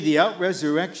The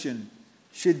out-resurrection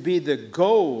should be the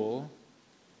goal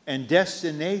and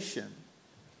destination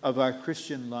of our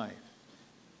Christian life.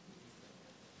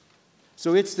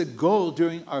 So it's the goal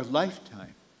during our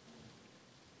lifetime.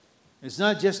 It's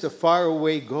not just a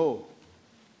faraway goal.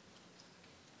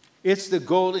 It's the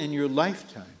goal in your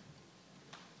lifetime.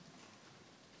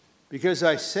 Because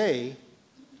I say,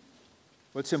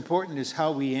 what's important is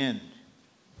how we end.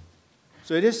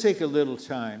 So I just take a little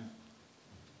time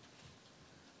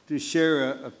to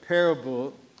share a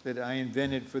parable that I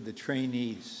invented for the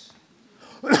trainees.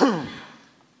 And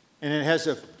it has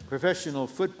a professional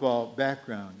football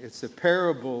background. It's the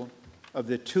parable of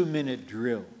the 2-minute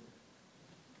drill.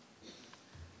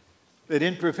 That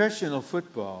in professional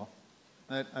football,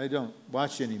 I don't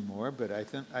watch anymore, but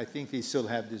I think they still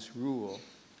have this rule.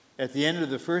 At the end of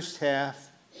the first half,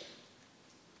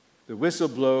 the whistle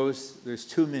blows, there's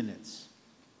 2 minutes.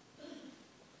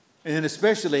 And then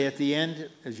especially at the end,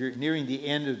 as you're nearing the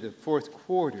end of the fourth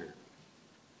quarter,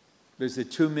 there's the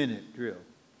 2-minute drill.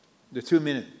 The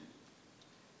 2-minute.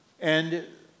 And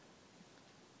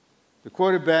the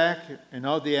quarterback and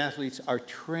all the athletes are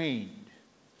trained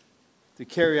to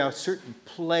carry out certain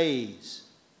plays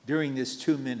during this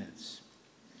 2 minutes.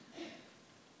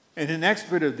 And an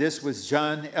expert of this was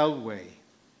John Elway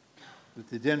with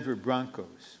the Denver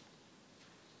Broncos.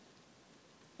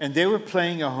 And they were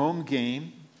playing a home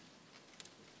game.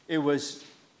 It was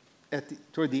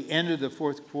toward the end of the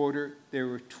fourth quarter. They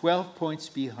were 12 points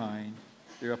behind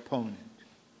their opponent.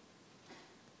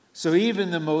 So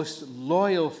even the most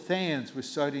loyal fans were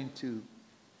starting to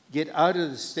get out of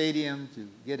the stadium to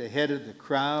get ahead of the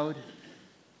crowd.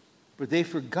 But they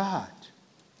forgot.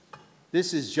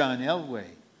 This is John Elway,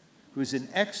 who's an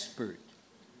expert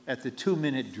at the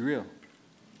 2-minute drill.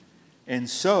 And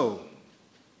so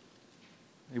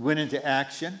they went into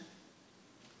action.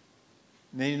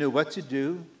 And they knew what to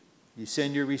do. You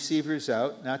send your receivers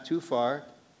out, not too far,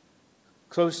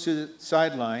 close to the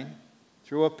sideline,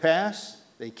 throw a pass,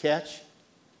 they catch,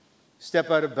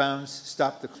 step out of bounds,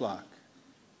 stop the clock.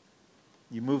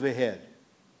 You move ahead.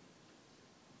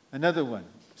 Another one,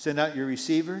 send out your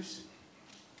receivers,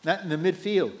 not in the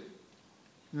midfield.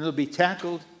 And they'll be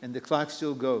tackled and the clock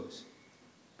still goes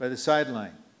by the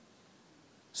sideline.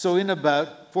 So in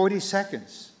about 40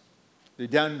 seconds, they're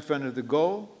down in front of the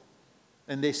goal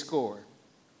and they score.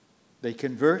 They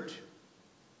convert.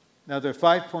 Now they're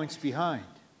 5 points behind.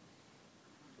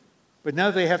 But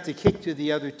now they have to kick to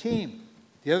the other team.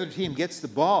 The other team gets the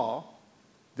ball.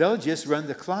 They'll just run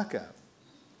the clock out.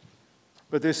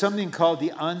 But there's something called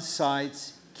the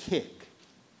onside kick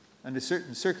under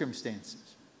certain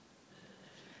circumstances.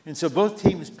 And so both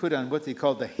teams put on what they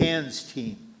call the hands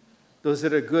team, those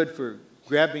that are good for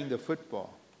grabbing the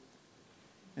football.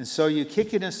 And so you kick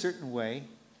it in a certain way.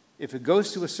 If it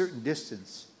goes to a certain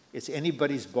distance, it's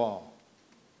anybody's ball.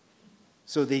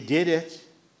 So they did it,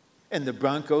 and the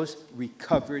Broncos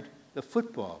recovered the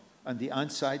football on the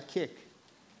onside kick.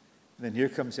 And then here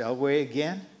comes Elway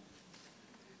again.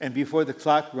 And before the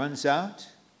clock runs out,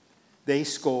 they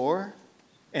score,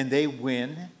 and they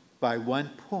win by 1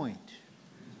 point.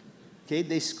 Okay,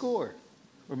 they score,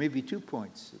 or maybe 2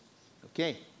 points.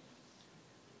 Okay.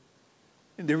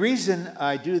 And the reason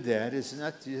I do that is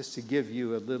not just to give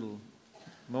you a little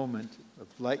moment of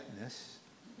lightness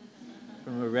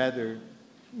from a rather,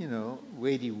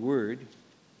 weighty word,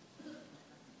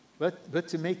 but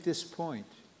to make this point.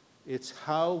 It's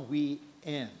how we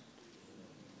end.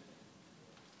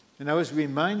 And I was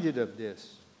reminded of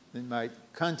this in my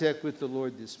contact with the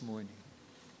Lord this morning.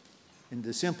 And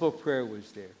the simple prayer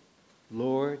was there.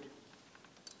 Lord,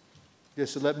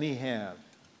 just let me have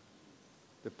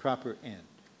the proper end.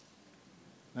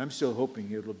 I'm still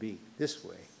hoping it'll be this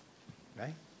way,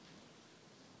 right?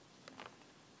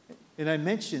 And I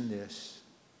mention this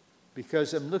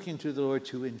because I'm looking to the Lord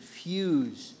to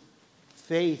infuse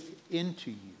faith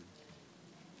into you.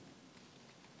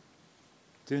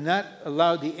 Do not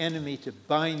allow the enemy to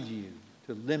bind you,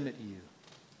 to limit you.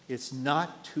 It's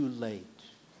not too late.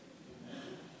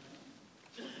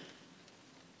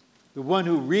 The one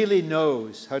who really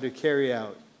knows how to carry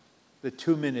out the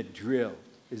 2-minute drill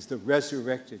is the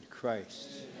resurrected Christ.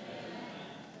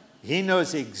 He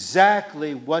knows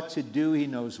exactly what to do. He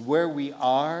knows where we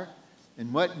are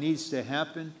and what needs to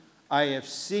happen. I have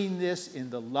seen this in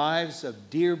the lives of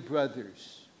dear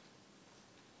brothers,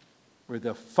 where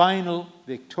the final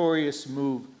victorious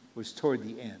move was toward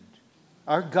the end.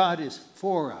 Our God is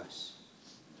for us.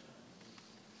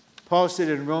 Paul said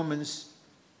in Romans,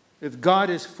 if God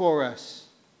is for us,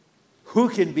 who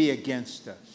can be against us?